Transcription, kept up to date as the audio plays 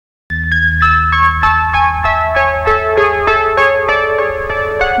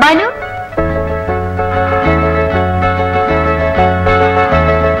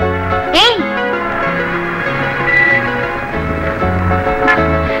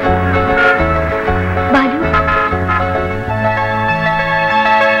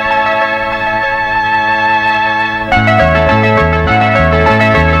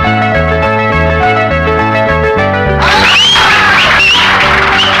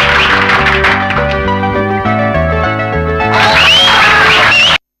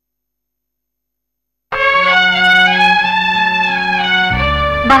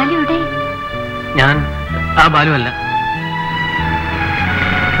ബാലുവല്ല.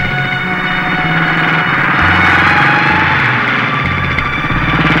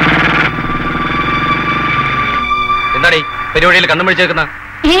 എന്താടി പരിപാടിയിൽ കണ്ണും പിടിച്ചേക്കുന്ന?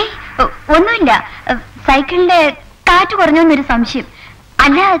 ഒന്നുമില്ല, സൈക്കിളിന്റെ കാറ്റ് കുറഞ്ഞോന്നൊരു സംശയം.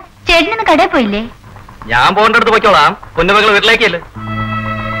 അല്ല, ചേട്ടനൊന്ന് കടയിൽ പോയില്ലേ? ഞാൻ പോകേണ്ടടുത്ത് പോയിക്കോളാം. പൊന്നുമകൾ വീട്ടിലേക്കല്ലേ?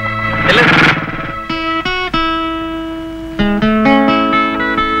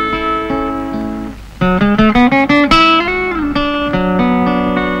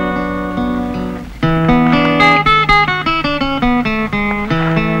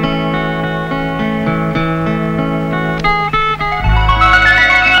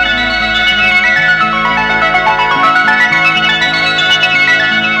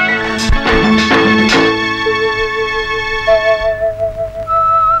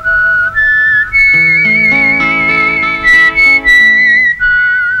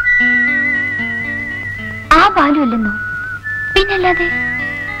 പിന്നല്ലാതെ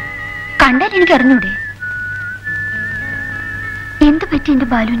കണ്ടാൽ എനിക്ക് അറിഞ്ഞൂടെ എന്ത് പറ്റി എന്റെ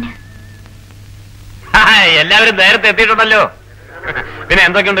ബാലുവിന്? എല്ലാവരും നേരത്തെ എത്തിയിട്ടുണ്ടല്ലോ. പിന്നെ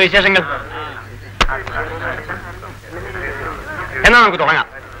എന്തൊക്കെയുണ്ട് വിശേഷങ്ങൾ? എന്നാ നമുക്ക് തുടങ്ങാം.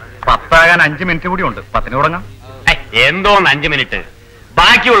 10 ആകാൻ 5 മിനിറ്റ് കൂടി ഉണ്ട്. 10 തുടങ്ങാം. എന്തോന്ന് 5 മിനിറ്റ്?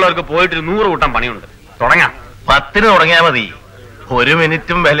 ബാക്കിയുള്ളവർക്ക് പോയിട്ടൊരു 100 കൂട്ടം പണിയുണ്ട്. തുടങ്ങാം. 10 തുടങ്ങിയാ മതി. 1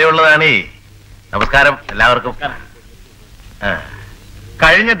 മിനിറ്റും വിലയുള്ളതാണേ. നമസ്കാരം എല്ലാവർക്കും.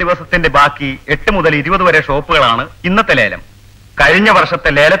 കഴിഞ്ഞ ദിവസത്തിന്റെ ബാക്കി 8 മുതൽ 20 വരെ ഷോപ്പുകളാണ് ഇന്നത്തെ ലേലം. കഴിഞ്ഞ വർഷത്തെ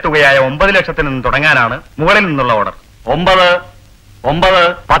ലേലത്തുകയായ 9 ലക്ഷത്തിൽ നിന്ന് തുടങ്ങാനാണ് മുകളിൽ നിന്നുള്ള ഓർഡർ. 9, 9,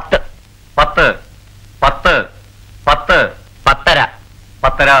 10, 10, 10, 10, 10,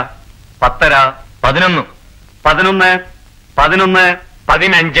 10, 10, 11, 11, 11, 15,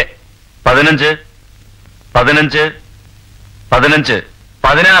 15, 15, 15, 16, 16,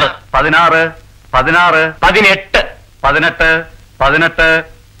 16, 18, 18, 18,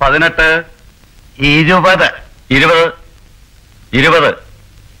 18, 20, 20, 20,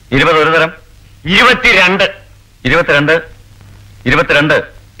 20 ഒരു തരം, 22, 22, 22,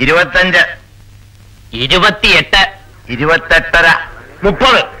 25, 28, 28,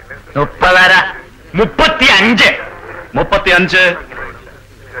 30, 30, 35, 35,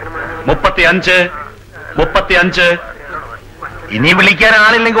 35, 35. ഇനി വിളിക്കാൻ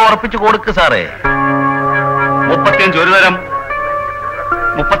ആളില്ലെങ്കിൽ ഉറപ്പിച്ചു കൊടുക്ക് സാറേ. 35 ഒരു തരം,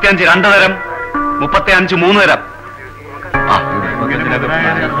 35 2 തരം, 35 3 തരം.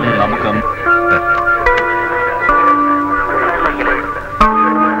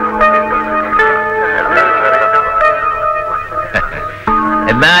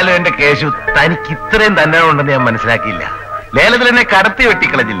 എന്നാലും എന്റെ കേശു, തനിക്ക് ഇത്രയും തന്നെ ഉണ്ടെന്ന് ഞാൻ മനസ്സിലാക്കിയില്ല. ലേലത്തിൽ എന്നെ കടത്തി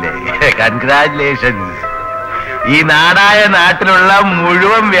വെട്ടിക്കളഞ്ഞില്ലേ? കൺഗ്രാജുലേഷൻസ്. ഈ നാടായ നാട്ടിലുള്ള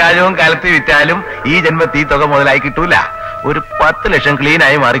മുഴുവൻ വ്യാജവും കലത്തി വിറ്റാലും ഈ ജന്മത്തിൽ ഈ തുക മുതലായി കിട്ടൂല. ഒരു 10 ലക്ഷം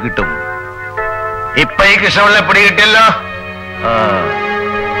ക്ലീനായി മാറി കിട്ടും. ഇപ്പൊ ഈ കൃഷ്ണപിള്ള പിടി കിട്ടിയല്ലോ.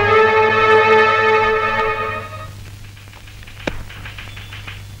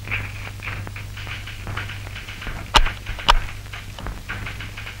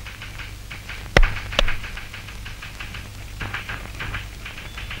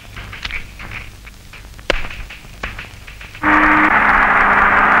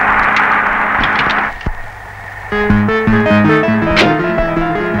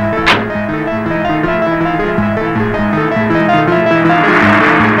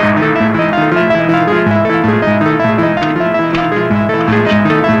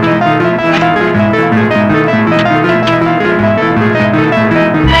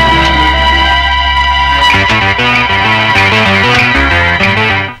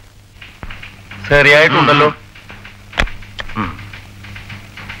 ശരിയായിട്ടുണ്ടല്ലോ.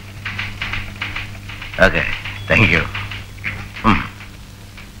 Okay, thank you.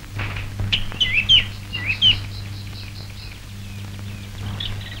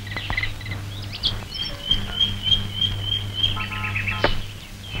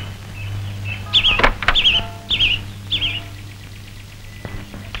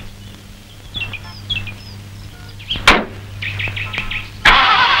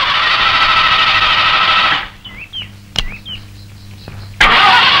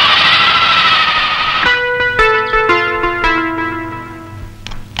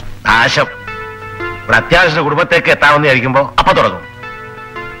 നാശം. ഒരു അത്യാവശ്യ കുടുംബത്തേക്ക് എത്താമെന്ന് വിചാരിക്കുമ്പോ അപ്പൊ തുടങ്ങും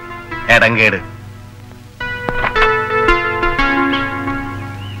എടങ്കേട്.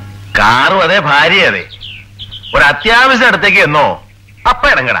 കാറും അതെ, ഭാര്യ അതെ. ഒരു അത്യാവശ്യം അടുത്തേക്ക് എന്നോ അപ്പ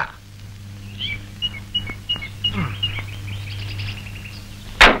ഇടങ്കടാ.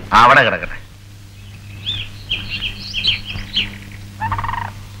 അവിടെ കിടക്കട്ടെ.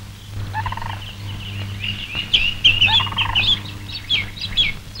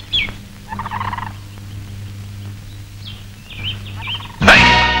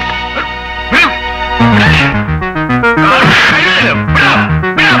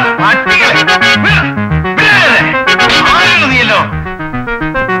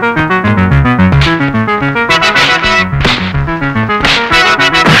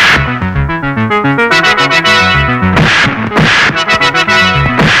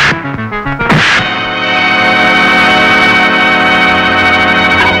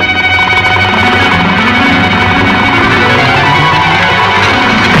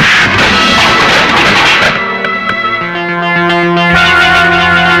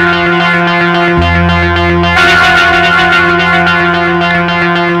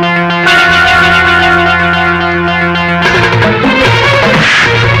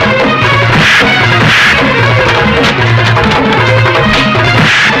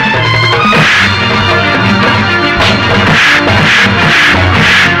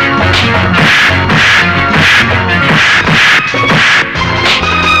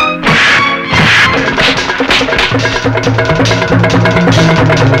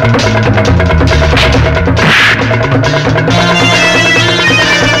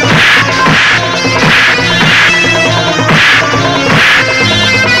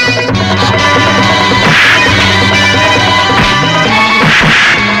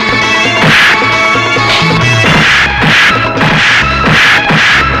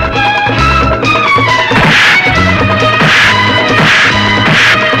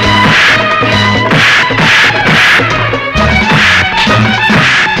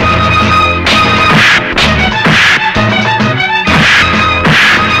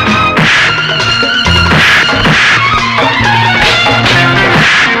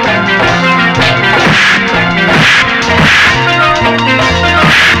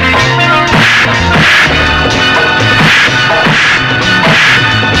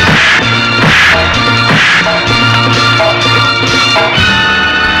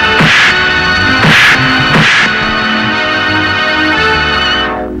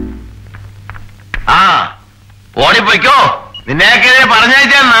 പൊയ്ക്കോ. നിന്നെയൊക്കെ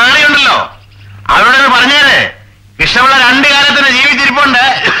പറഞ്ഞയച്ചാൽ നാളെയുണ്ടല്ലോ. അവരോട് പറഞ്ഞേരെ, കൃഷ്ണപിള്ള 2 കാലത്തിന് ജീവിച്ചിരിപ്പുണ്ട്.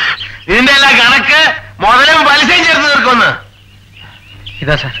 ഇതിന്റെ എല്ലാം കണക്ക് മുതലും പലിശയും ചേർത്ത് തീർക്കൊന്ന്.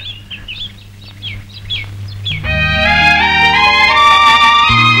 ഇതാ സാർ.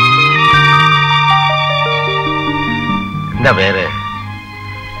 എന്താ പേര്?